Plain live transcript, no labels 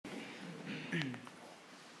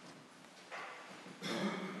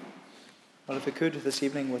Well, if we could this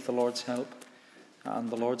evening, with the Lord's help and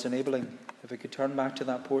the Lord's enabling, if we could turn back to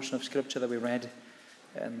that portion of Scripture that we read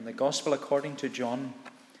in the Gospel according to John,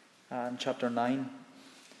 chapter 9.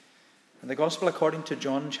 In the Gospel according to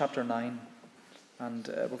John, chapter 9, and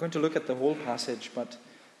we're going to look at the whole passage, but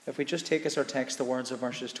if we just take as our text the words of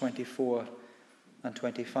verses 24 and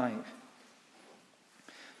 25.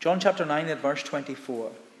 John chapter 9 at verse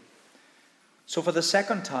 24. So for the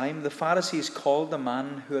second time the Pharisees called the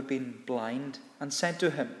man who had been blind and said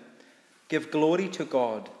to him, "Give glory to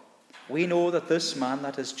God. We know that this man,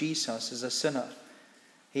 that is Jesus, is a sinner."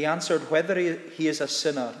 He answered, "Whether he is a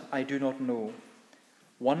sinner, I do not know.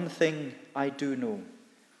 One thing I do know,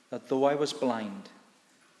 that though I was blind,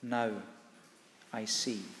 now I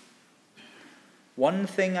see." One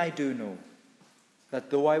thing I do know,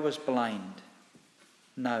 that though I was blind,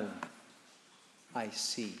 now I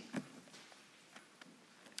see.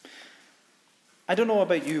 I don't know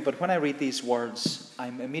about you, but when I read these words,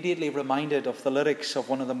 I'm immediately reminded of the lyrics of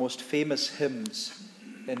one of the most famous hymns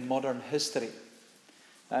in modern history.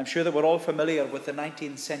 I'm sure that we're all familiar with the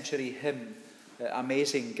 19th century hymn,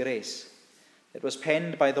 Amazing Grace. It was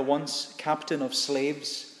penned by the once captain of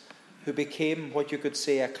slaves who became what you could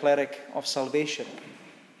say a cleric of salvation.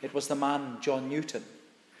 It was the man John Newton.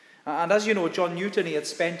 And as you know, John Newton, he had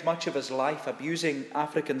spent much of his life abusing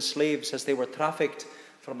African slaves as they were trafficked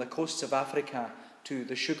from the coasts of Africa to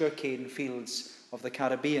the sugarcane fields of the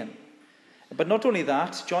Caribbean. But not only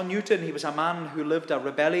that, John Newton, he was a man who lived a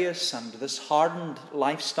rebellious and this hardened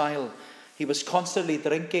lifestyle. He was constantly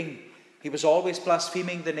drinking. He was always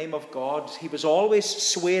blaspheming the name of God. He was always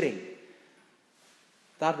swearing.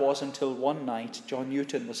 That was until one night John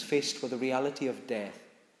Newton was faced with the reality of death.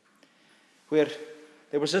 Where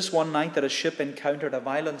there was this one night that a ship encountered a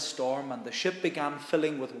violent storm and the ship began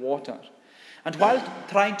filling with water. And while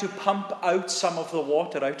trying to pump out some of the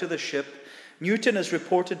water out of the ship, Newton is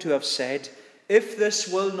reported to have said, "If this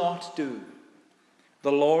will not do,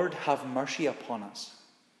 the Lord have mercy upon us.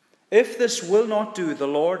 If this will not do, the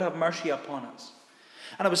Lord have mercy upon us."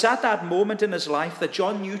 And it was at that moment in his life that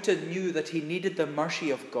John Newton knew that he needed the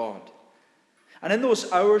mercy of God. And in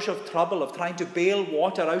those hours of trouble, of trying to bail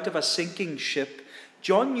water out of a sinking ship,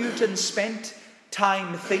 John Newton spent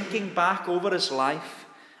time thinking back over his life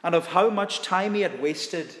and of how much time he had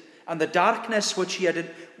wasted and the darkness which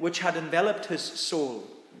had enveloped his soul.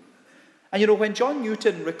 And you know, when John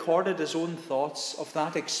Newton recorded his own thoughts of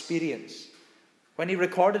that experience, when he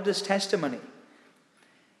recorded his testimony,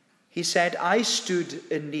 he said, "I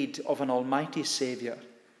stood in need of an almighty Saviour,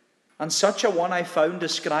 and such a one I found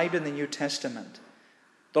described in the New Testament.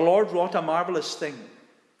 The Lord wrought a marvellous thing.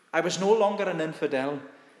 I was no longer an infidel.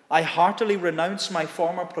 I heartily renounced my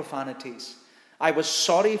former profanities. I was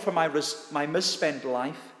sorry for my misspent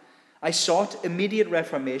life. I sought immediate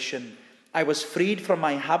reformation. I was freed from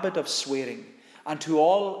my habit of swearing, and to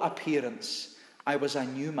all appearance, I was a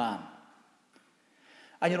new man."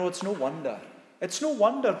 And you know, it's no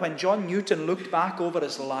wonder when John Newton looked back over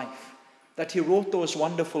his life that he wrote those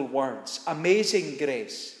wonderful words, "Amazing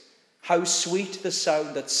grace, how sweet the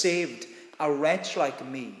sound that saved a wretch like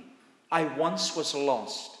me. I once was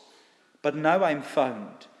lost, but now I'm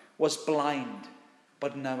found, was blind,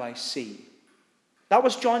 but now I see." That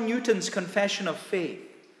was John Newton's confession of faith.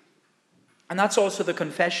 And that's also the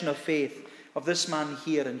confession of faith of this man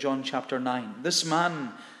here in John chapter 9. This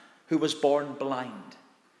man who was born blind.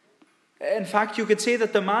 In fact, you could say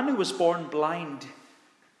that the man who was born blind,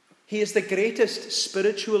 he is the greatest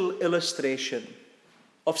spiritual illustration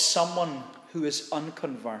of someone who is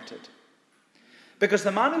unconverted. Because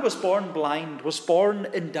the man who was born blind was born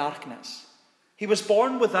in darkness. He was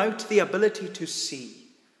born without the ability to see.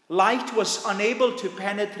 Light was unable to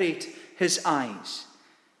penetrate his eyes.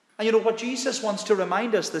 And you know what Jesus wants to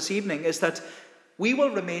remind us this evening is that we will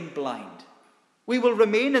remain blind. We will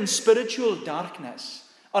remain in spiritual darkness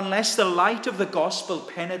unless the light of the gospel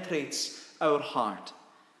penetrates our heart.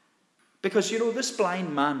 Because you know, this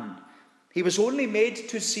blind man, he was only made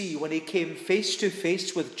to see when he came face to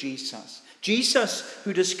face with Jesus. Jesus,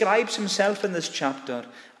 who describes himself in this chapter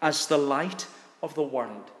as the light of the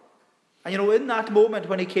world. And you know, in that moment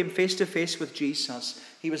when he came face to face with Jesus,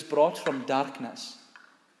 he was brought from darkness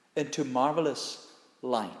into marvelous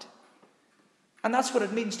light. And that's what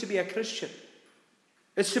it means to be a Christian.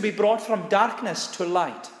 It's to be brought from darkness to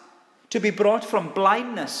light, to be brought from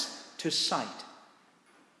blindness to sight.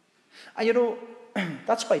 And you know,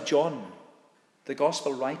 that's why John, the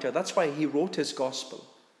gospel writer, that's why he wrote his gospel.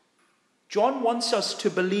 John wants us to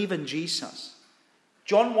believe in Jesus.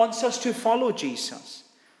 John wants us to follow Jesus.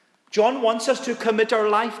 John wants us to commit our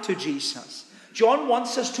life to Jesus. John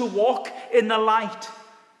wants us to walk in the light.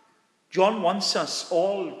 John wants us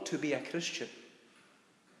all to be a Christian.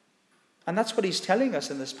 And that's what he's telling us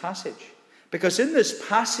in this passage. Because in this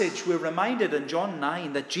passage, we're reminded in John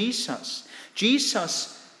 9 that Jesus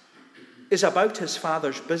is about his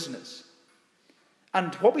Father's business.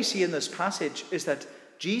 And what we see in this passage is that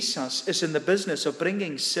Jesus is in the business of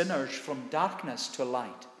bringing sinners from darkness to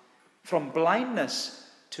light, from blindness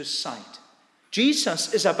to sight.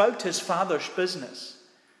 Jesus is about his Father's business.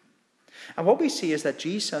 And what we see is that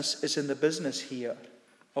Jesus is in the business here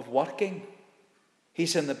of working.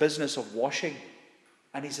 He's in the business of washing.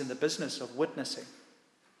 And he's in the business of witnessing.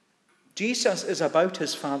 Jesus is about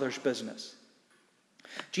his Father's business.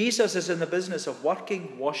 Jesus is in the business of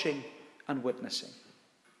working, washing, and witnessing.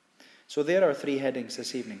 So there are three headings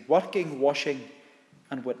this evening: working, washing,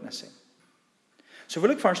 and witnessing. So if we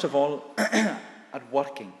look first of all at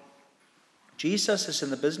working. Jesus is in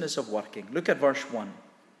the business of working. Look at verse 1.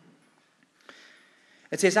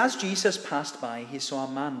 It says, as Jesus passed by, he saw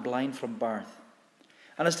a man blind from birth.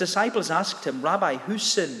 And his disciples asked him, Rabbi, who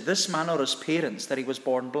sinned, this man or his parents, that he was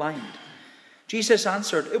born blind? Jesus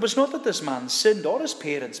answered, it was not that this man sinned or his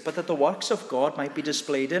parents, but that the works of God might be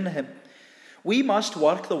displayed in him. We must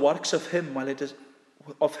work the works of him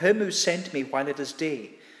who sent me while it is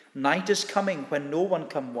day. Night is coming when no one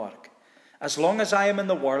can work. As long as I am in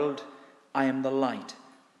the world, I am the light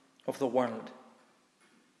of the world.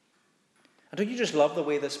 And don't you just love the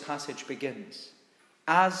way this passage begins?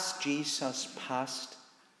 As Jesus passed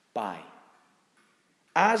by.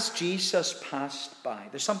 As Jesus passed by.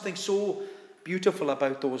 There's something so beautiful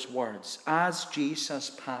about those words. As Jesus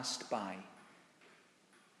passed by.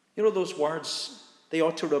 You know, those words, they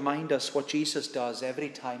ought to remind us what Jesus does every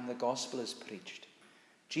time the gospel is preached.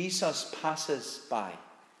 Jesus passes by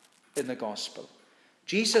in the gospel.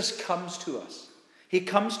 Jesus comes to us. He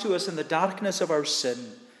comes to us in the darkness of our sin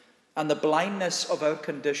and the blindness of our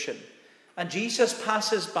condition. And Jesus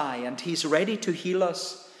passes by, and he's ready to heal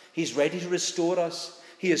us. He's ready to restore us.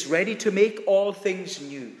 He is ready to make all things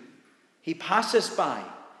new. He passes by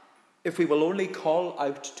if we will only call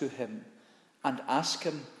out to him and ask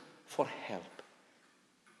him for help.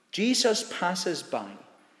 Jesus passes by.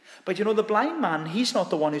 But you know, the blind man, he's not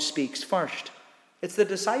the one who speaks first. It's the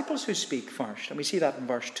disciples who speak first. And we see that in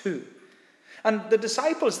verse 2. And the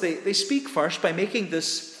disciples, they speak first by making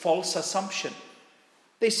this false assumption.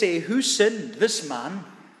 They say, who sinned, this man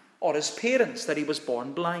or his parents, that he was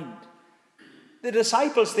born blind? The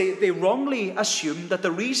disciples, they wrongly assumed that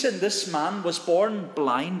the reason this man was born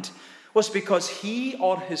blind was because he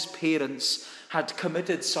or his parents had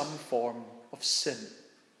committed some form of sin.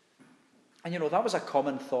 And you know, that was a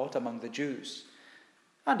common thought among the Jews.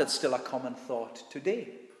 And it's still a common thought today,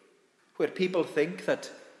 where people think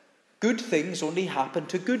that good things only happen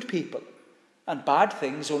to good people, and bad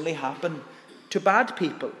things only happen to bad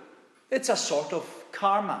people. It's a sort of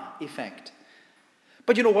karma effect.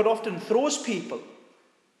 But you know, what often throws people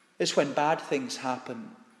is when bad things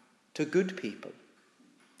happen to good people.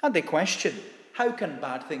 And they question, how can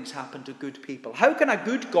bad things happen to good people? How can a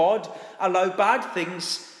good God allow bad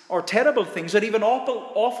things or terrible things or even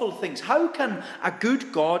awful things? How can a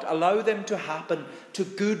good God allow them to happen to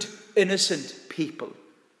good, innocent people?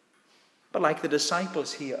 But like the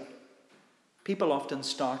disciples here, people often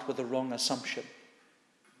start with the wrong assumption.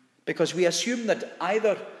 Because we assume that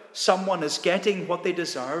either someone is getting what they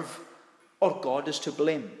deserve or God is to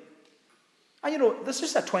blame. And you know, this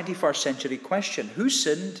is a 21st century question. Who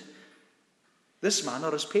sinned, this man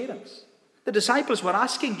or his parents? The disciples were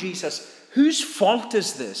asking Jesus, whose fault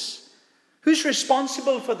is this? Who's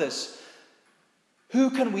responsible for this? Who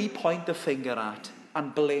can we point the finger at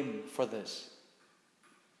and blame for this?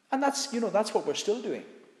 And that's what we're still doing.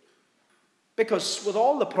 Because with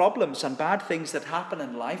all the problems and bad things that happen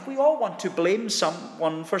in life, we all want to blame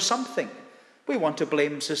someone for something. We want to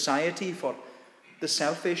blame society for the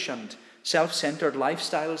selfish and self-centered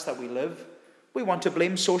lifestyles that we live. We want to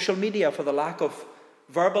blame social media for the lack of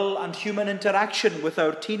verbal and human interaction with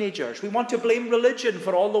our teenagers. We want to blame religion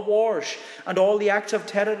for all the wars and all the acts of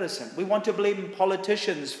terrorism. We want to blame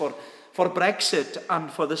politicians for Brexit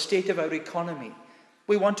and for the state of our economy.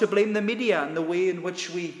 We want to blame the media and the way in which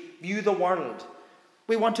we view the world.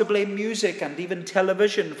 We want to blame music and even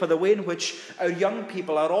television for the way in which our young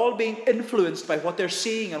people are all being influenced by what they're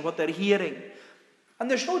seeing and what they're hearing. And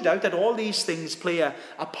there's no doubt that all these things play a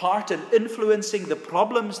part in influencing the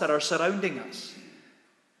problems that are surrounding us.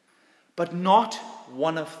 But not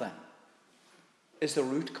one of them is the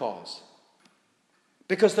root cause.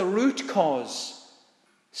 Because the root cause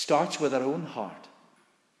starts with our own heart.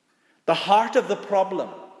 The heart of the problem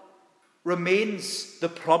remains the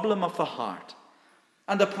problem of the heart.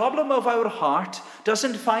 And the problem of our heart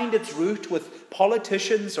doesn't find its root with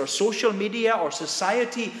politicians or social media or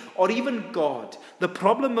society or even God. The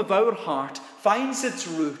problem of our heart finds its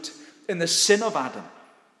root in the sin of Adam.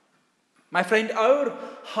 My friend, our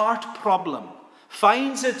heart problem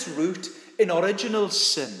finds its root in original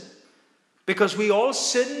sin, because we all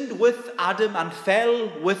sinned with Adam and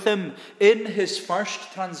fell with him in his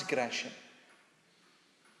first transgression.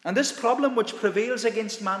 And this problem which prevails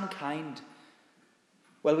against mankind,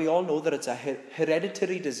 well, we all know that it's a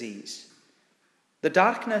hereditary disease. The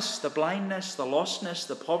darkness, the blindness, the lostness,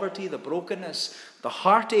 the poverty, the brokenness, the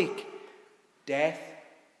heartache, death,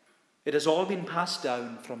 it has all been passed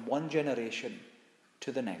down from one generation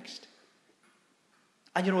to the next.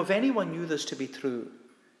 And you know, if anyone knew this to be true,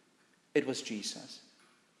 it was Jesus.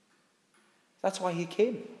 That's why he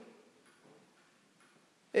came.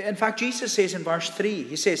 In fact, Jesus says in verse 3,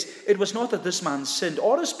 he says, "It was not that this man sinned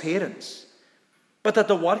or his parents, but that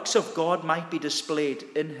the works of God might be displayed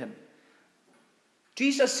in him."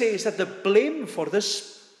 Jesus says that the blame for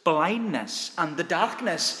this blindness and the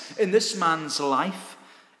darkness in this man's life,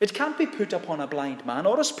 it can't be put upon a blind man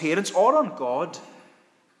or his parents or on God.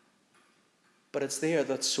 But it's there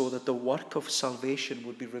that so that the work of salvation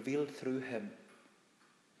would be revealed through him.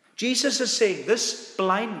 Jesus is saying this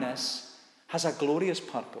blindness has a glorious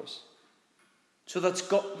purpose, so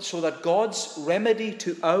that God's remedy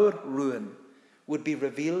to our ruin would be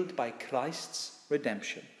revealed by Christ's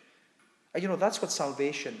redemption. And you know, that's what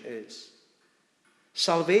salvation is.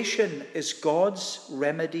 Salvation is God's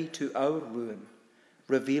remedy to our ruin,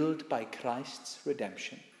 revealed by Christ's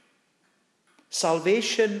redemption.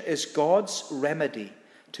 Salvation is God's remedy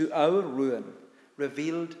to our ruin,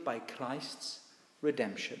 revealed by Christ's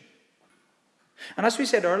redemption. And as we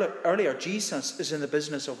said earlier, Jesus is in the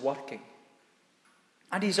business of working.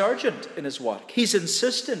 And he's urgent in his work. He's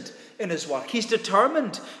insistent in his work. He's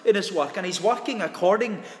determined in his work. And he's working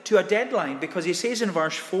according to a deadline, because he says in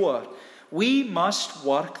verse 4, "We must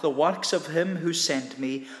work the works of him who sent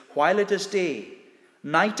me while it is day.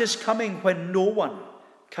 Night is coming when no one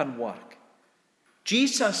can work."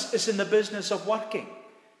 Jesus is in the business of working.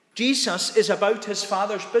 Jesus is about his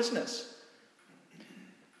Father's business.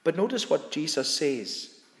 But notice what Jesus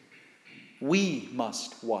says. We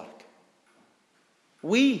must work.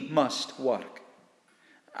 We must work.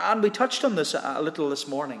 And we touched on this a little this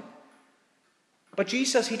morning. But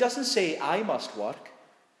Jesus, he doesn't say, I must work.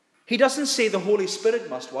 He doesn't say the Holy Spirit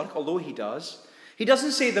must work, although he does. He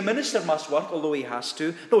doesn't say the minister must work, although he has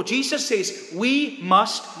to. No, Jesus says, we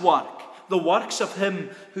must work the works of him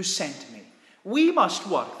who sent me. We must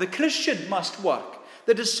work. The Christian must work.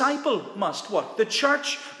 The disciple must work. The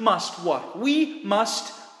church must work. We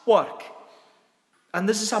must work. And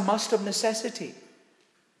this is a must of necessity.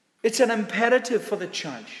 It's an imperative for the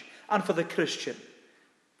church and for the Christian.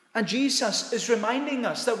 And Jesus is reminding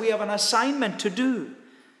us that we have an assignment to do.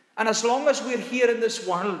 And as long as we're here in this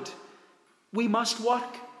world, we must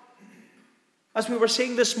work. As we were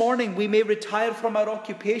saying this morning, we may retire from our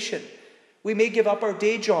occupation. We may give up our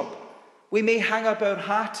day job. We may hang up our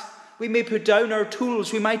hat. We may put down our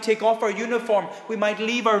tools. We might take off our uniform. We might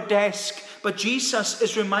leave our desk. But Jesus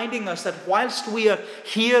is reminding us that whilst we are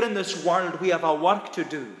here in this world, we have a work to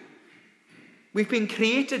do. We've been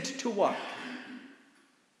created to work.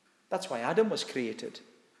 That's why Adam was created.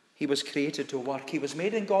 He was created to work. He was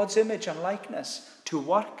made in God's image and likeness to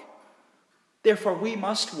work. Therefore, we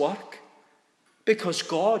must work, because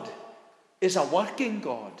God is a working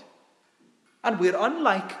God. And we're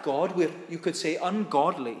unlike God, we're, you could say,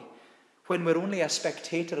 ungodly, when we're only a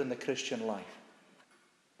spectator in the Christian life.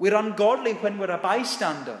 We're ungodly when we're a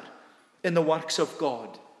bystander in the works of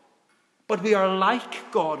God. But we are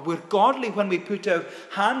like God. We're godly when we put our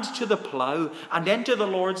hand to the plough and enter the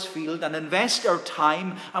Lord's field and invest our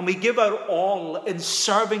time, and we give our all in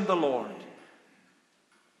serving the Lord.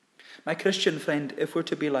 My Christian friend, if we're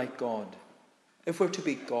to be like God, if we're to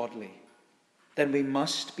be godly, then we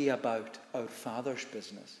must be about our Father's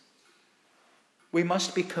business. We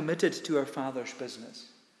must be committed to our Father's business.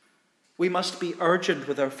 We must be urgent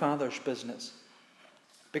with our Father's business.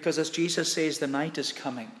 Because as Jesus says, the night is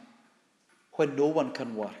coming when no one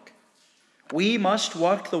can work. We must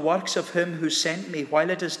work the works of him who sent me while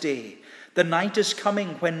it is day. The night is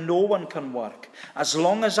coming when no one can work. As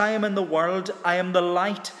long as I am in the world, I am the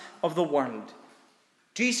light of the world.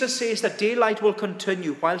 Jesus says that daylight will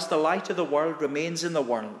continue whilst the light of the world remains in the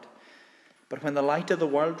world. But when the light of the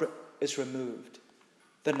world is removed,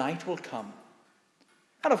 the night will come.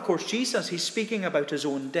 And of course, Jesus, he's speaking about his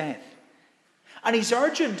own death. And he's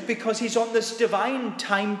urgent because he's on this divine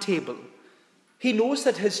timetable. He knows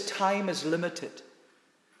that his time is limited.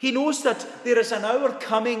 He knows that there is an hour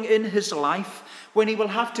coming in his life when he will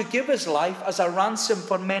have to give his life as a ransom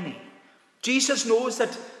for many. Jesus knows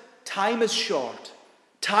that time is short.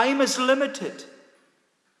 Time is limited.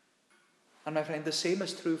 And my friend, the same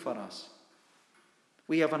is true for us.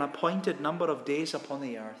 We have an appointed number of days upon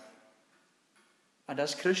the earth. And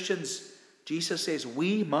as Christians, Jesus says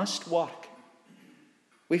we must work.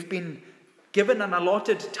 We've been given an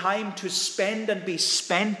allotted time to spend and be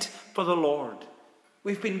spent for the Lord.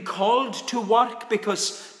 We've been called to work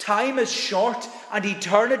because time is short and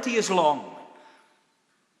eternity is long.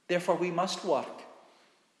 Therefore, we must work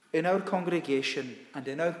in our congregation and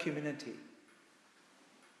in our community.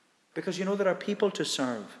 Because there are people to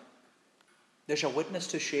serve. There's a witness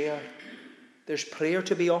to share. There's prayer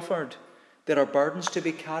to be offered. There are burdens to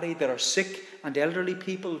be carried. There are sick and elderly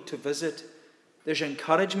people to visit. There's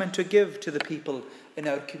encouragement to give to the people in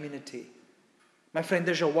our community. My friend,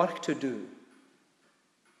 there's a work to do.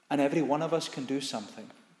 And every one of us can do something.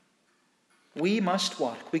 We must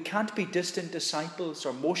work. We can't be distant disciples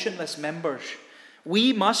or motionless members.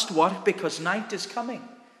 We must work because night is coming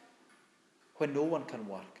when no one can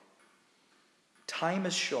work. Time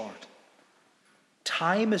is short.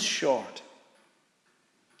 Time is short.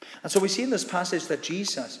 And so we see in this passage that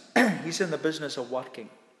Jesus, he's in the business of working.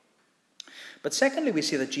 But secondly, we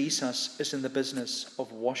see that Jesus is in the business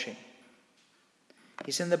of washing.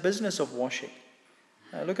 He's in the business of washing.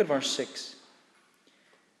 Now look at verse 6.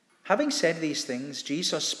 Having said these things,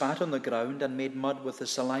 Jesus spat on the ground and made mud with the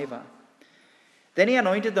saliva. Then he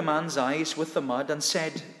anointed the man's eyes with the mud and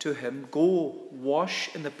said to him, "Go,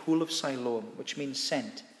 wash in the pool of Siloam," which means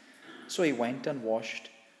sent. So he went and washed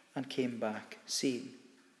and came back seeing.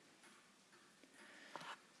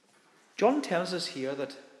 John tells us here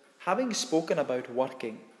that having spoken about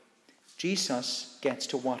working, Jesus gets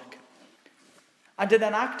to work. And in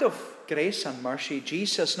an act of grace and mercy,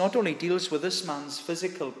 Jesus not only deals with this man's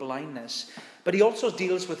physical blindness, but he also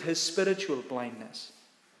deals with his spiritual blindness.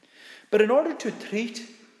 But in order to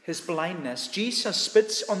treat his blindness, Jesus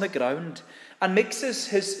spits on the ground and mixes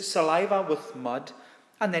his saliva with mud,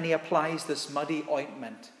 and then he applies this muddy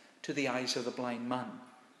ointment to the eyes of the blind man.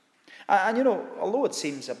 And although it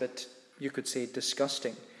seems a bit, you could say,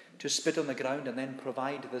 disgusting to spit on the ground and then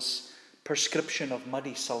provide this prescription of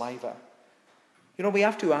muddy saliva, we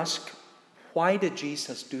have to ask, why did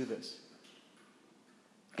Jesus do this?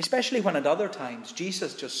 Especially when at other times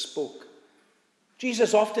Jesus just spoke.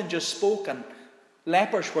 Jesus often just spoke and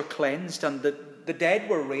lepers were cleansed and the dead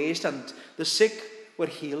were raised and the sick were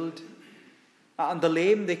healed and the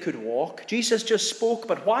lame they could walk. Jesus just spoke,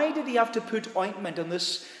 but why did he have to put ointment on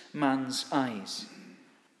this man's eyes?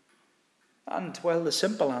 And well, the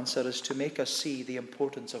simple answer is to make us see the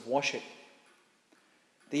importance of washing.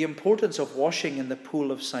 The importance of washing in the pool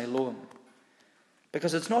of Siloam.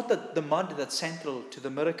 Because it's not the mud that's central to the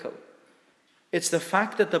miracle. It's the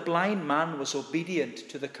fact that the blind man was obedient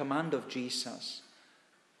to the command of Jesus.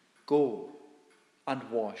 Go and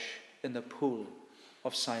wash in the pool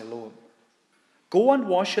of Siloam. Go and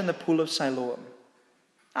wash in the pool of Siloam.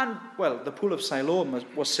 And, well, the pool of Siloam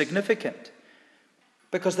was significant.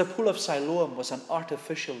 Because the pool of Siloam was an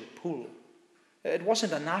artificial pool. It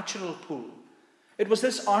wasn't a natural pool. It was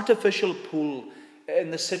this artificial pool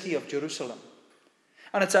in the city of Jerusalem.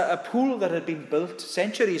 And it's a pool that had been built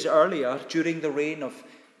centuries earlier during the reign of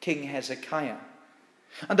King Hezekiah.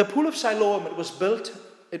 And the pool of Siloam, it was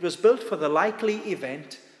built for the likely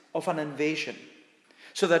event of an invasion.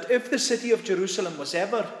 So that if the city of Jerusalem was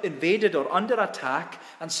ever invaded or under attack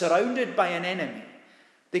and surrounded by an enemy,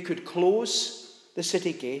 they could close the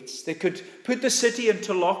city gates. They could put the city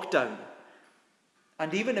into lockdown.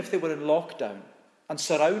 And even if they were in lockdown and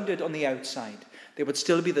surrounded on the outside, there would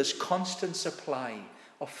still be this constant supply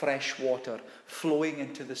of fresh water flowing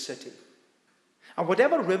into the city. And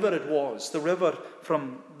whatever river it was, the river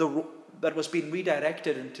that was being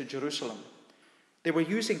redirected into Jerusalem, they were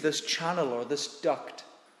using this channel or this duct.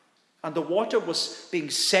 And the water was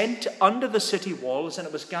being sent under the city walls, and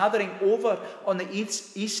it was gathering over on the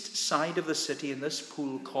east side of the city in this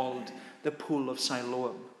pool called the Pool of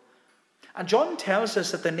Siloam. And John tells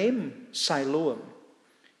us that the name Siloam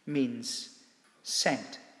means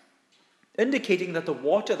sent, indicating that the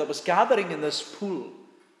water that was gathering in this pool,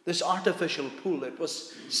 this artificial pool, it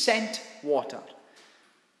was sent water.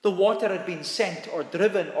 The water had been sent or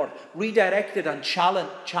driven or redirected and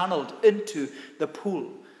channeled into the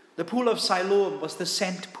pool. The pool of Siloam was the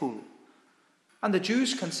sent pool. And the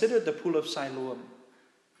Jews considered the pool of Siloam,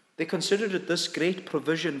 they considered it this great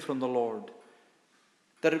provision from the Lord,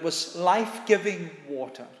 that it was life-giving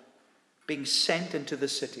water being sent into the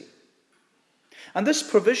city. And this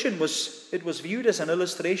provision was viewed as an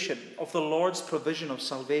illustration of the Lord's provision of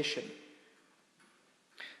salvation.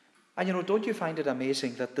 And don't you find it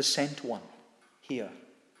amazing that the sent one here,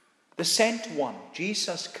 the sent one,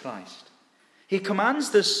 Jesus Christ, he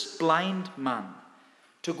commands this blind man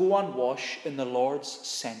to go and wash in the Lord's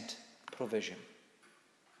sent provision.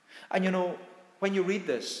 And when you read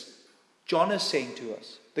this, John is saying to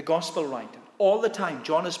us, the gospel writer, all the time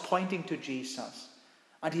John is pointing to Jesus.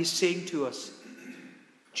 And he's saying to us,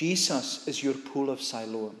 Jesus is your pool of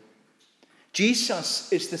Siloam.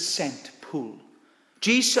 Jesus is the sent pool.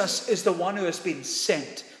 Jesus is the one who has been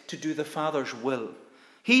sent to do the Father's will.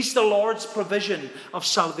 He's the Lord's provision of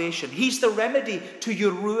salvation. He's the remedy to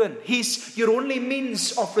your ruin. He's your only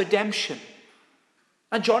means of redemption.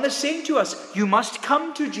 And John is saying to us, you must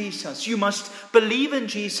come to Jesus. You must believe in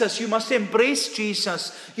Jesus. You must embrace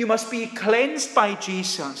Jesus. You must be cleansed by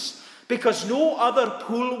Jesus. Because no other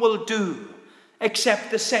pool will do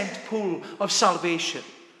except the sent pool of salvation.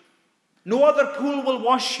 No other pool will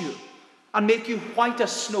wash you and make you white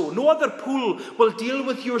as snow. No other pool will deal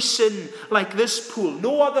with your sin like this pool.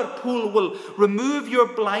 No other pool will remove your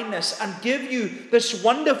blindness and give you this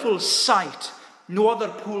wonderful sight. No other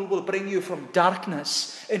pool will bring you from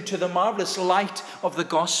darkness into the marvelous light of the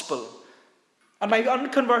gospel. And my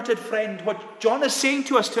unconverted friend, what John is saying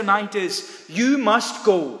to us tonight is, you must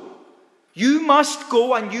go. You must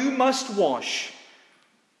go and you must wash.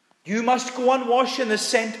 You must go and wash in the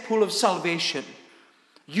sent pool of salvation.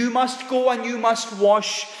 You must go and you must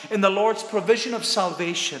wash in the Lord's provision of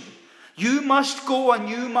salvation. You must go and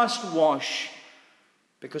you must wash.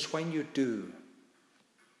 Because when you do,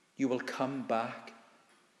 you will come back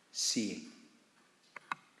seeing.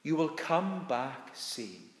 You will come back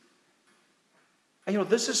seeing. And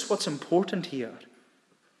this is what's important here.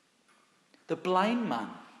 The blind man,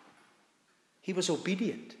 he was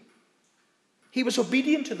obedient. He was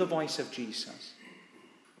obedient to the voice of Jesus.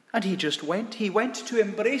 And he just went. He went to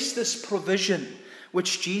embrace this provision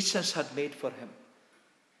which Jesus had made for him.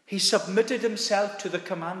 He submitted himself to the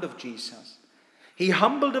command of Jesus. He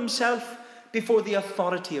humbled himself before the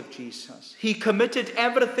authority of Jesus. He committed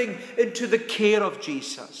everything into the care of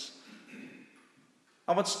Jesus.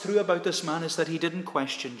 And what's true about this man is that he didn't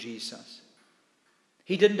question Jesus.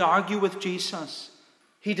 He didn't argue with Jesus.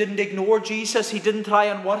 He didn't ignore Jesus. He didn't try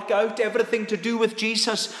and work out everything to do with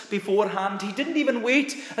Jesus beforehand. He didn't even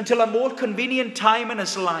wait until a more convenient time in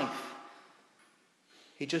his life.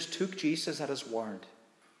 He just took Jesus at his word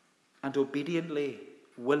and obediently,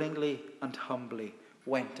 willingly, and humbly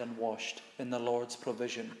went and washed in the Lord's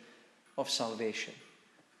provision of salvation.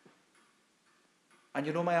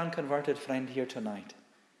 And my unconverted friend here tonight,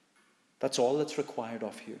 that's all that's required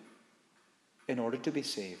of you in order to be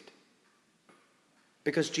saved.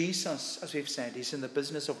 Because Jesus, as we've said, he's in the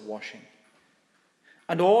business of washing.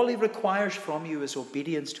 And all he requires from you is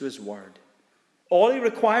obedience to his word. All he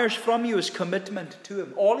requires from you is commitment to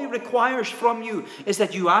him. All he requires from you is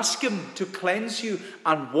that you ask him to cleanse you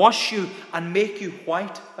and wash you and make you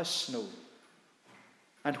white as snow.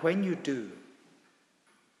 And when you do,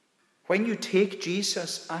 when you take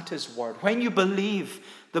Jesus at his word, when you believe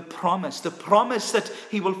the promise that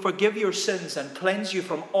he will forgive your sins and cleanse you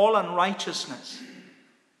from all unrighteousness,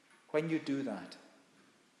 when you do that,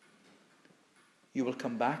 you will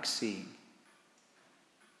come back seeing.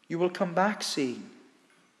 You will come back seeing.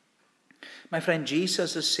 My friend,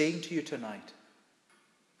 Jesus is saying to you tonight,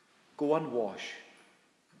 go and wash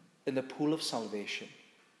in the pool of salvation.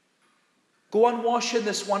 Go and wash in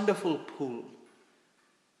this wonderful pool.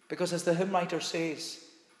 Because as the hymn writer says,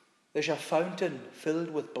 there's a fountain filled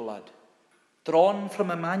with blood, drawn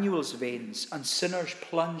from Emmanuel's veins, and sinners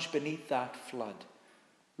plunge beneath that flood,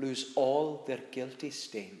 lose all their guilty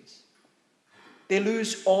stains. They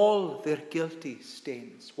lose all their guilty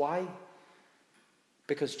stains. Why?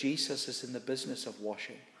 Because Jesus is in the business of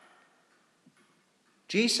washing.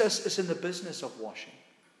 Jesus is in the business of washing.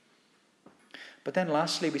 But then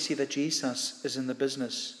lastly, we see that Jesus is in the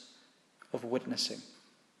business of witnessing.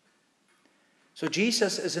 So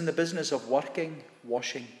Jesus is in the business of working,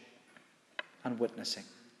 washing, and witnessing.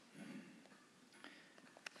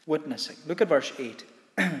 Witnessing. Look at verse 8.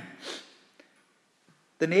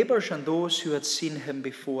 The neighbors and those who had seen him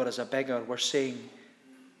before as a beggar were saying,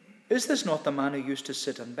 "Is this not the man who used to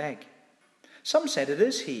sit and beg?" Some said, "It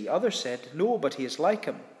is he." Others said, "No, but he is like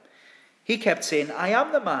him." He kept saying, "I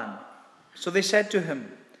am the man." So they said to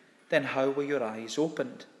him, "Then how were your eyes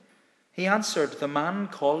opened?" He answered, "The man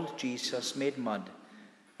called Jesus made mud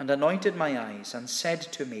and anointed my eyes and said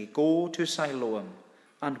to me, 'Go to Siloam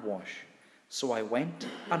and wash.' So I went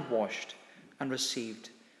and washed and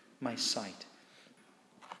received my sight."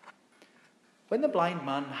 when the blind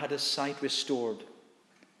man had his sight restored,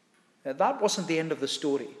 that wasn't the end of the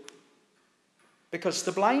story. Because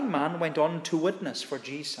the blind man went on to witness for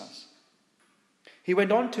Jesus. He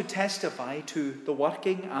went on to testify to the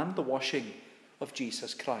working and the washing of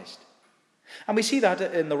Jesus Christ. And we see that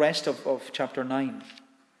in the rest of chapter 9.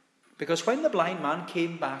 Because when the blind man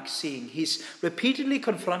came back seeing, he's repeatedly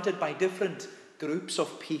confronted by different groups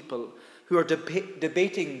of people who are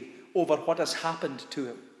debating over what has happened to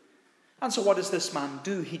him. And so what does this man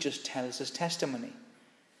do? He just tells his testimony.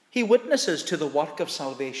 He witnesses to the work of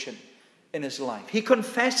salvation in his life. He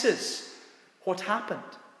confesses what happened.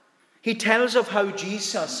 He tells of how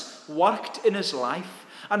Jesus worked in his life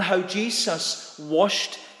and how Jesus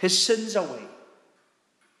washed his sins away.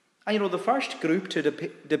 And the first group to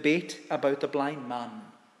debate about the blind man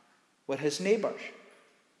were his neighbours.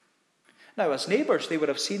 Now, as neighbours, they would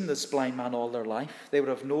have seen this blind man all their life. They would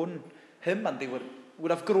have known him, and they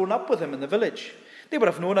would have grown up with him in the village. They would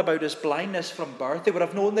have known about his blindness from birth. They would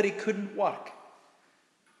have known that he couldn't work.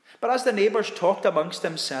 But as the neighbours talked amongst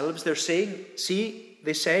themselves,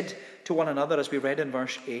 they said to one another, as we read in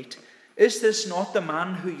verse 8, "Is this not the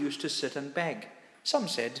man who used to sit and beg?" Some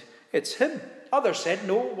said, "It's him." Others said,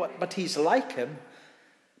 "No, but he's like him."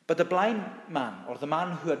 But the blind man, or the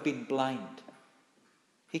man who had been blind,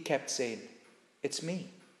 he kept saying, "It's me.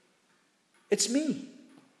 It's me."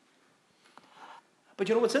 But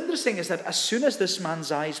what's interesting is that as soon as this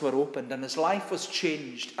man's eyes were opened and his life was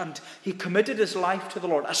changed and he committed his life to the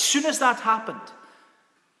Lord, as soon as that happened,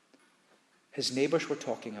 his neighbours were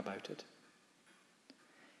talking about it.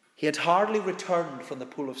 He had hardly returned from the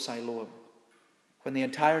pool of Siloam when the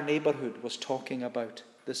entire neighbourhood was talking about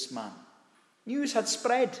this man. News had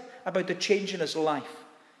spread about the change in his life.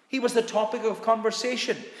 He was the topic of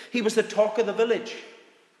conversation. He was the talk of the village.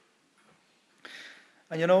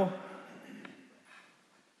 And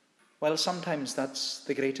well, sometimes that's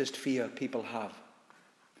the greatest fear people have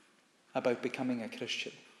about becoming a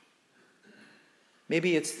Christian.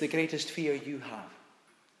 Maybe it's the greatest fear you have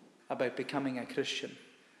about becoming a Christian.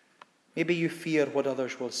 Maybe you fear what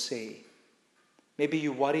others will say. Maybe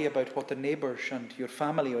you worry about what the neighbours and your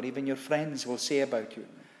family or even your friends will say about you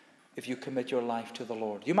if you commit your life to the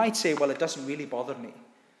Lord. You might say, "Well, it doesn't really bother me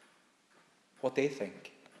what they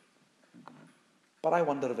think." But I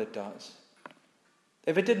wonder if it does.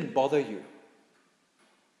 If it didn't bother you,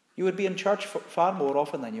 you would be in church far more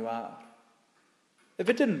often than you are. If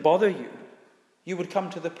it didn't bother you, you would come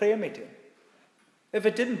to the prayer meeting. If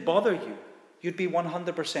it didn't bother you, you'd be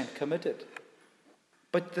 100% committed.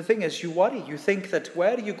 But the thing is, you worry. You think that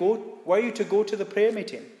were you to go to the prayer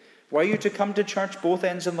meeting? Were you to come to church both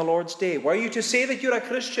ends on the Lord's Day? Were you to say that you're a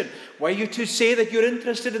Christian? Were you to say that you're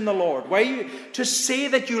interested in the Lord? Were you to say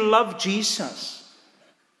that you love Jesus?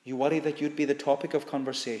 You worry that you'd be the topic of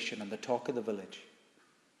conversation and the talk of the village.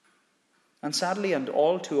 And sadly, and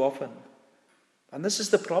all too often, and this is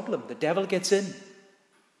the problem, the devil gets in.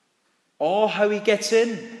 Oh, how he gets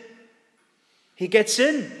in. He gets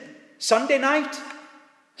in Sunday night,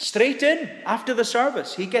 straight in after the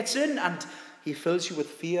service. He gets in and he fills you with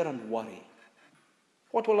fear and worry.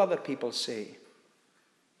 What will other people say?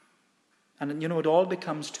 And it all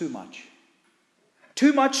becomes too much.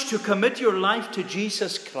 Too much to commit your life to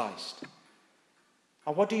Jesus Christ.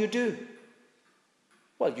 And what do?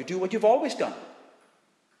 Well, you do what you've always done.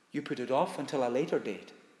 You put it off until a later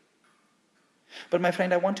date. But my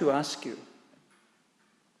friend, I want to ask you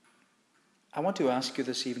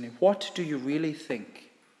this evening, what do you really think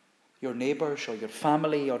your neighbours or your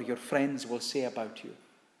family or your friends will say about you?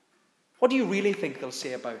 What do you really think they'll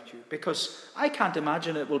say about you? Because I can't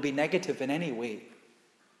imagine it will be negative in any way.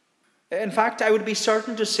 In fact, I would be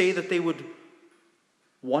certain to say that they would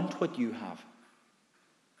want what you have.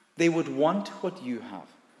 They would want what you have.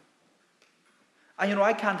 And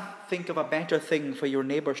I can't think of a better thing for your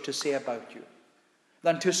neighbours to say about you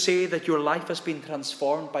than to say that your life has been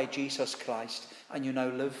transformed by Jesus Christ and you now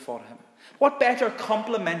live for him. What better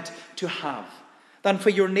compliment to have than for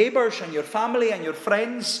your neighbours and your family and your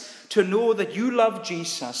friends to know that you love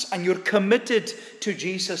Jesus and you're committed to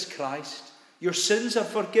Jesus Christ. Your sins are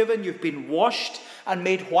forgiven, you've been washed and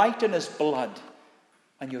made white in his blood,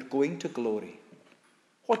 and you're going to glory.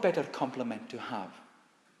 What better compliment to have?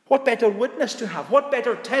 What better witness to have? What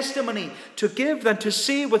better testimony to give than to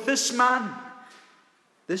say with this man,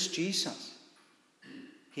 this Jesus,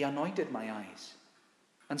 he anointed my eyes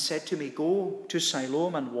and said to me, "Go to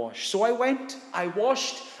Siloam and wash." So I went, I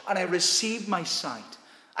washed, and I received my sight.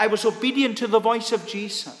 I was obedient to the voice of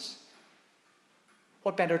Jesus.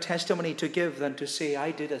 What better testimony to give than to say, "I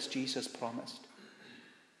did as Jesus promised."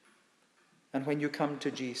 And when you come to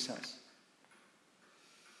Jesus,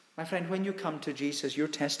 My friend, when you come to Jesus, your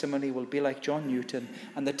testimony will be like John Newton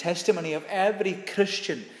and the testimony of every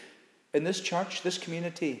Christian in this church, this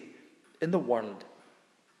community, in the world.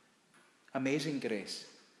 Amazing grace.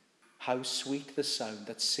 How sweet the sound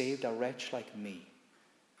that saved a wretch like me.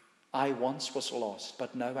 I once was lost,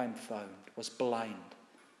 but now I'm found, was blind,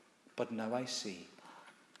 but now I see.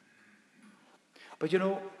 But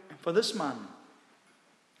for this man,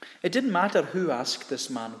 it didn't matter who asked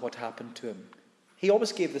this man what happened to him. He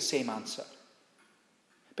always gave the same answer.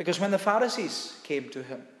 Because when the Pharisees came to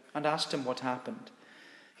him and asked him what happened,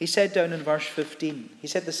 he said down in verse 15, he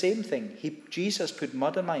said the same thing. Jesus put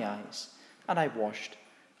mud in my eyes, and I washed,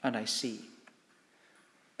 and I see.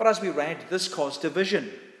 But as we read, this caused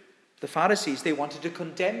division. The Pharisees, they wanted to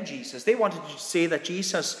condemn Jesus. They wanted to say that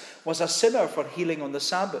Jesus was a sinner for healing on the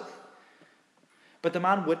Sabbath. But the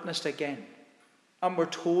man witnessed again. And we're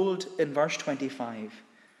told in verse 25,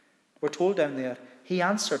 we're told down there, he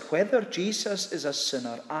answered, whether Jesus is a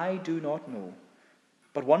sinner, I do not know.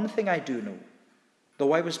 But one thing I do know,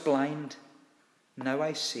 though I was blind, now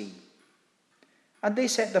I see. And the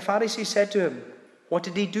Pharisees said to him, what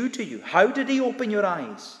did he do to you? How did he open your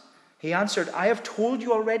eyes? He answered, I have told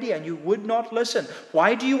you already, and you would not listen.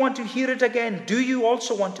 Why do you want to hear it again? Do you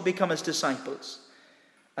also want to become his disciples?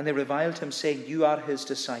 And they reviled him, saying, you are his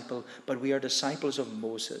disciple, but we are disciples of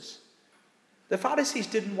Moses. The Pharisees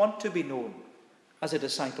didn't want to be known as a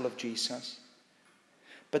disciple of Jesus.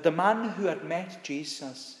 But the man who had met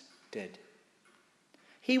Jesus did.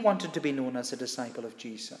 He wanted to be known as a disciple of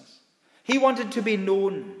Jesus. He wanted to be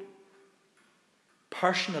known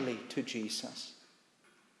personally to Jesus.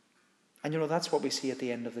 And that's what we see at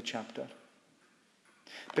the end of the chapter.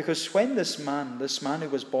 Because when this man who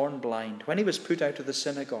was born blind, when he was put out of the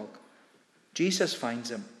synagogue, Jesus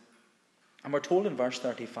finds him. And we're told in verse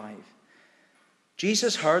 35,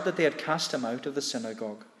 Jesus heard that they had cast him out of the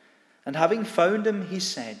synagogue. And having found him, he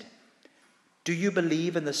said, do you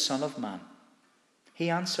believe in the Son of Man? He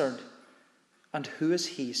answered, and who is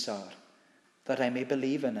he, sir, that I may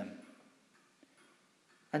believe in him?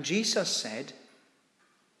 And Jesus said,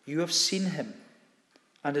 you have seen him,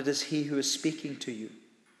 and it is he who is speaking to you.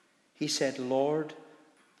 He said, Lord,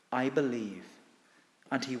 I believe.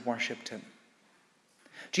 And he worshipped him.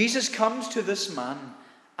 Jesus comes to this man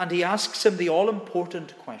and he asks him the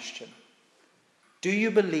all-important question. Do you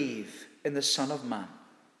believe in the Son of Man?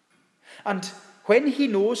 And when he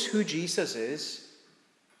knows who Jesus is,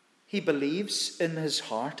 he believes in his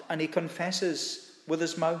heart and he confesses with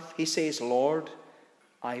his mouth. He says, Lord,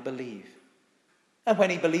 I believe. And when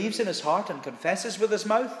he believes in his heart and confesses with his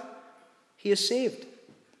mouth, he is saved.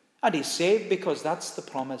 And he's saved because that's the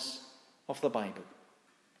promise of the Bible.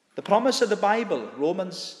 The promise of the Bible,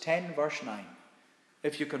 Romans 10 verse 9.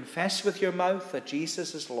 If you confess with your mouth that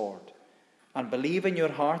Jesus is Lord and believe in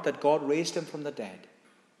your heart that God raised him from the dead,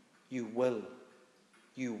 you will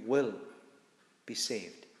be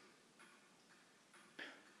saved.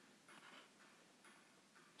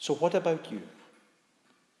 So what about you?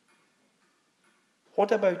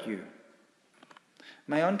 What about you?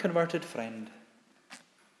 My unconverted friend,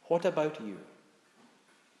 what about you?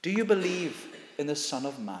 Do you believe in the Son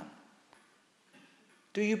of Man?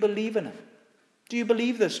 Do you believe in him? Do you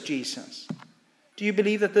believe this Jesus? Do you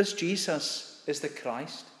believe that this Jesus is the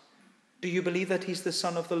Christ? Do you believe that he's the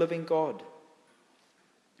Son of the living God?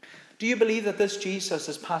 Do you believe that this Jesus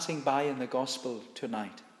is passing by in the gospel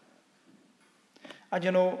tonight? And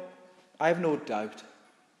I have no doubt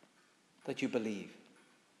that you believe.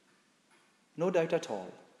 No doubt at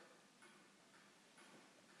all.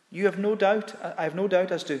 You have no doubt, I have no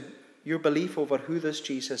doubt as to your belief over who this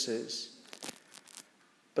Jesus is.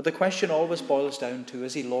 But the question always boils down to,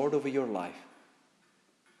 is he Lord over your life?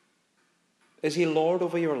 Is he Lord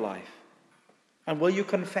over your life? And will you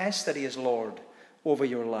confess that he is Lord over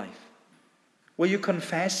your life? Will you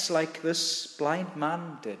confess like this blind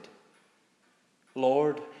man did?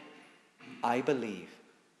 Lord, I believe.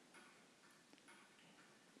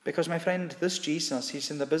 Because, my friend, this Jesus, he's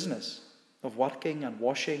in the business of working and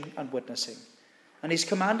washing and witnessing. And he's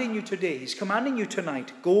commanding you today, he's commanding you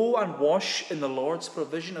tonight, go and wash in the Lord's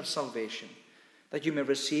provision of salvation, that you may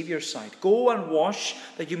receive your sight. Go and wash,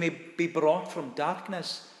 that you may be brought from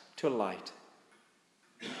darkness to light.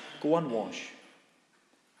 Go and wash.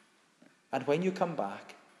 And when you come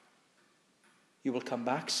back, you will come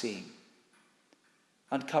back seeing,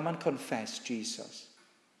 and come and confess Jesus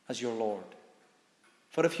as your Lord.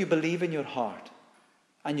 For if you believe in your heart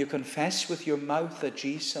and you confess with your mouth that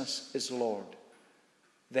Jesus is Lord,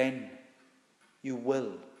 then you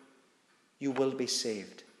will be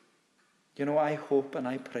saved. I hope and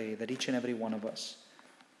I pray that each and every one of us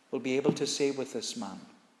will be able to say with this man,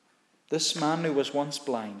 This man who was once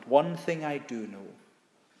blind, one thing I do know,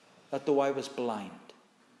 that though I was blind,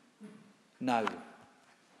 now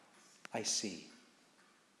I see.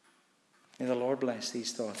 May the Lord bless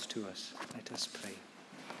these thoughts to us. Let us pray.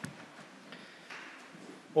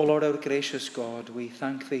 O Lord, our gracious God, we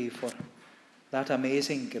thank Thee for that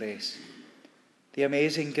amazing grace, the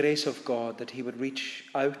amazing grace of God, that He would reach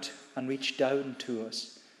out and reach down to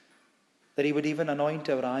us, that He would even anoint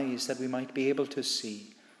our eyes that we might be able to see.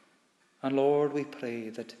 And Lord, we pray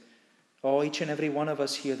that each and every one of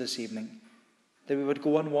us here this evening, that we would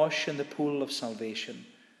go and wash in the pool of salvation,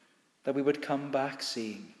 that we would come back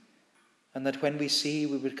seeing, and that when we see,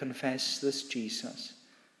 we would confess this Jesus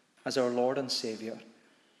as our Lord and Saviour.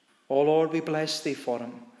 Oh Lord, we bless Thee for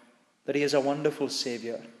Him, that He is a wonderful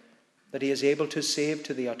Saviour, that He is able to save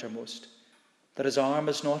to the uttermost, that His arm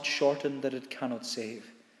is not shortened that it cannot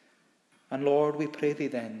save. And Lord, we pray Thee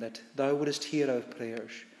then that Thou wouldest hear our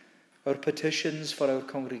prayers, our petitions for our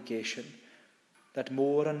congregation, that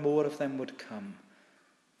more and more of them would come,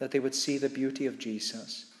 that they would see the beauty of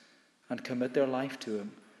Jesus and commit their life to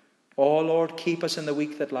Him. Oh Lord, keep us in the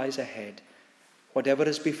week that lies ahead. Whatever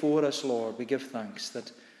is before us, Lord, we give thanks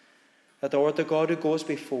that Thou art the God who goes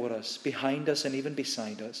before us, behind us, and even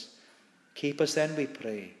beside us. Keep us then, we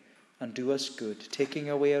pray, and do us good, taking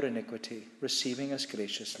away our iniquity, receiving us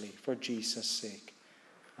graciously, for Jesus' sake.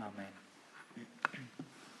 Amen.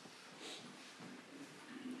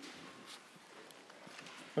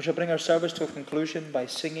 We shall bring our service to a conclusion by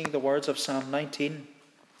singing the words of Psalm 119.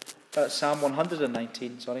 Psalm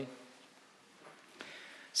 119,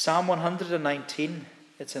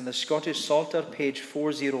 it's in the Scottish Psalter, page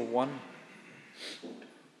 401.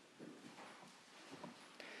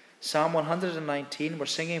 Psalm 119, we're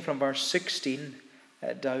singing from verse 16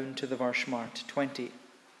 down to the verse marked 20.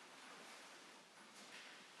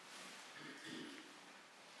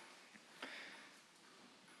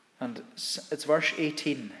 And it's verse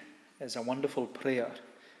 18 is a wonderful prayer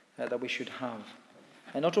that we should have.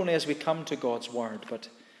 And not only as we come to God's word, but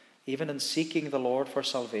even in seeking the Lord for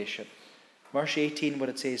salvation. Verse 18,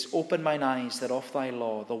 where it says, "Open mine eyes that of Thy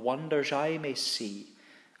law the wonders I may see.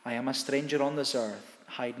 I am a stranger on this earth,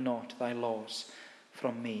 hide not Thy laws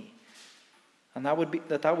from me." And that would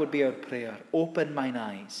be our prayer. Open mine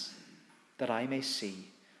eyes that I may see.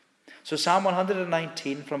 So Psalm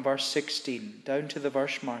 119 from verse 16 down to the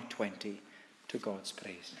verse mark 20, to God's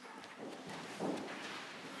praise.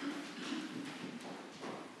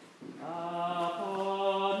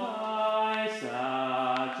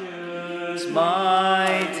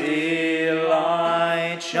 My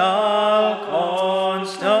delight shall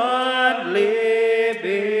constantly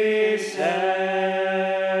be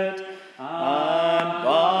set, and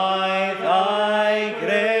by Thy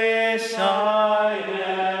grace I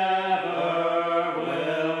never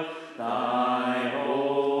will Thy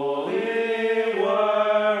holy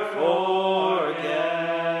word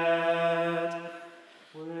forget.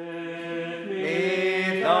 With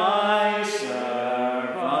me Thy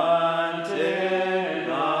servant in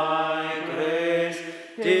Thy grace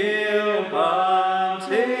deal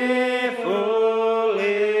bountifully,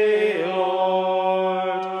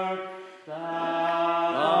 Lord,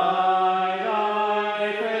 that by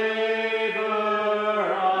Thy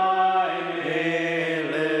favour I may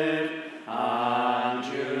live and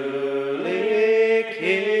duly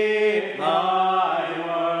keep Thy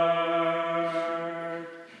word.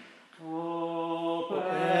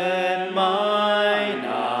 Open mine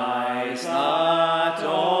eyes that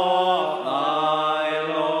of Thy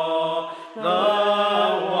law the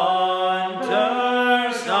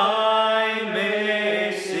wonders I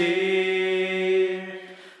may see.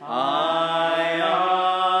 I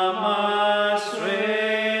am a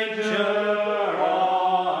stranger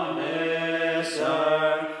on this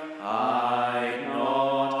earth, hide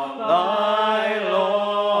not Thy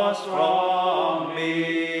laws from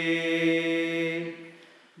me.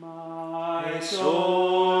 My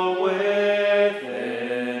soul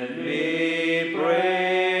within me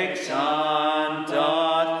breaks and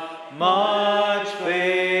doth much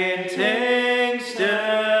fainting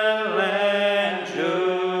still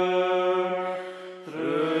endure,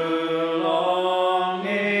 through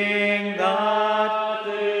longing that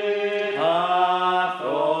it hath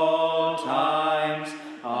all times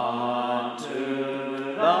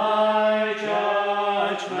unto Thy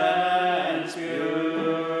judgments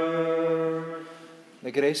pure.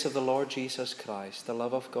 The grace of the Lord Jesus Christ, the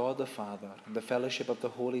love of God the Father, and the fellowship of the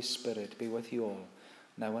Holy Spirit be with you all,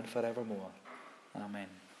 now and forevermore. Amen.